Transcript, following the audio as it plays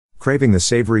Craving the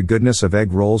savory goodness of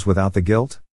egg rolls without the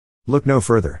guilt? Look no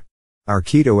further. Our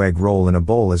keto egg roll in a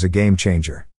bowl is a game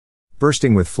changer.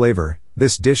 Bursting with flavor,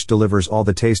 this dish delivers all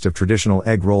the taste of traditional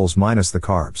egg rolls minus the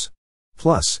carbs.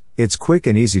 Plus, it's quick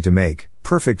and easy to make,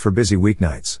 perfect for busy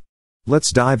weeknights.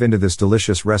 Let's dive into this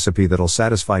delicious recipe that'll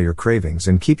satisfy your cravings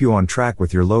and keep you on track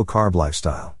with your low-carb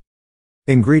lifestyle.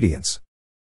 Ingredients.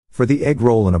 For the egg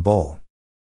roll in a bowl.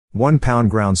 1 pound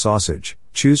ground sausage,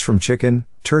 choose from chicken,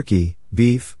 turkey,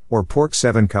 beef, or pork.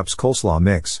 7 cups coleslaw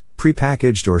mix,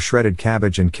 pre-packaged or shredded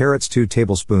cabbage and carrots. 2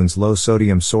 tablespoons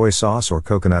low-sodium soy sauce or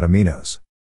coconut aminos.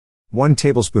 1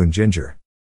 tablespoon ginger.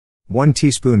 1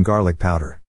 teaspoon garlic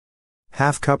powder.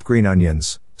 Half cup green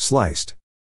onions, sliced.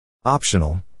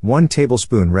 Optional, 1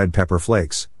 tablespoon red pepper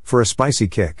flakes, for a spicy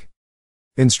kick.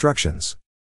 Instructions.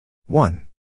 1.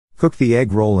 Cook the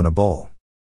egg roll in a bowl.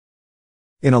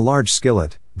 In a large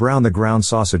skillet, brown the ground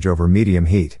sausage over medium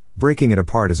heat, breaking it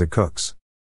apart as it cooks.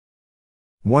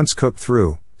 Once cooked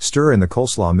through, stir in the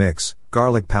coleslaw mix,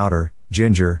 garlic powder,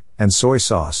 ginger, and soy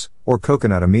sauce, or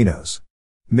coconut aminos.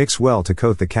 Mix well to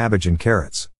coat the cabbage and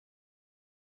carrots.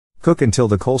 Cook until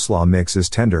the coleslaw mix is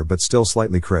tender but still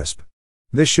slightly crisp.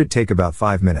 This should take about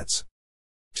 5 minutes.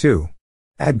 2.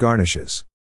 Add garnishes.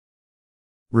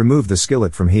 Remove the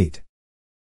skillet from heat.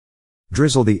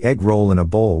 Drizzle the egg roll in a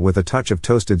bowl with a touch of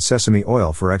toasted sesame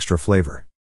oil for extra flavor.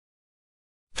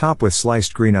 Top with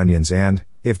sliced green onions and,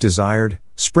 if desired,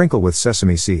 sprinkle with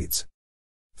sesame seeds.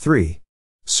 3.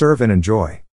 Serve and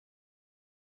enjoy.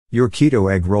 Your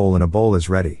keto egg roll in a bowl is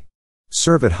ready.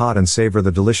 Serve it hot and savor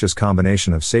the delicious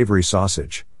combination of savory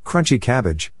sausage, crunchy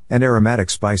cabbage, and aromatic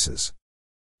spices.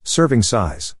 Serving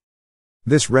size.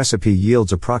 This recipe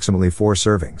yields approximately 4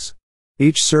 servings.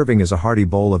 Each serving is a hearty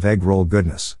bowl of egg roll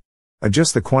goodness.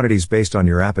 Adjust the quantities based on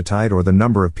your appetite or the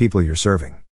number of people you're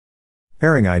serving.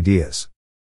 Pairing ideas.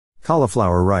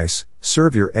 Cauliflower rice,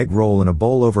 serve your egg roll in a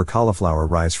bowl over cauliflower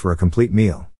rice for a complete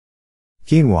meal.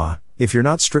 Quinoa, if you're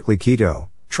not strictly keto,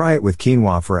 try it with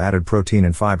quinoa for added protein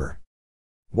and fiber.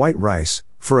 White rice,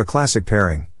 for a classic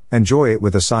pairing, enjoy it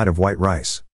with a side of white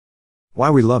rice. Why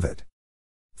we love it.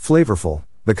 Flavorful,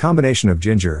 the combination of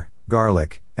ginger,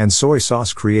 garlic, and soy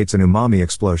sauce creates an umami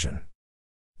explosion.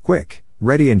 Quick,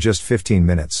 ready in just 15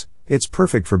 minutes, it's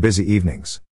perfect for busy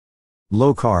evenings.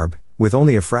 Low carb, with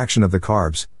only a fraction of the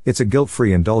carbs, it's a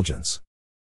guilt-free indulgence.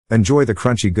 Enjoy the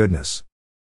crunchy goodness.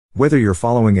 Whether you're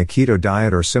following a keto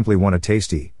diet or simply want a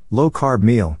tasty, low-carb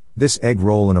meal, this egg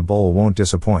roll in a bowl won't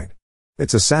disappoint.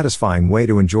 It's a satisfying way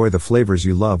to enjoy the flavors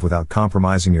you love without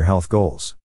compromising your health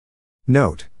goals.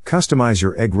 Note, customize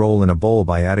your egg roll in a bowl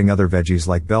by adding other veggies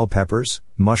like bell peppers,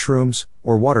 mushrooms,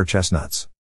 or water chestnuts.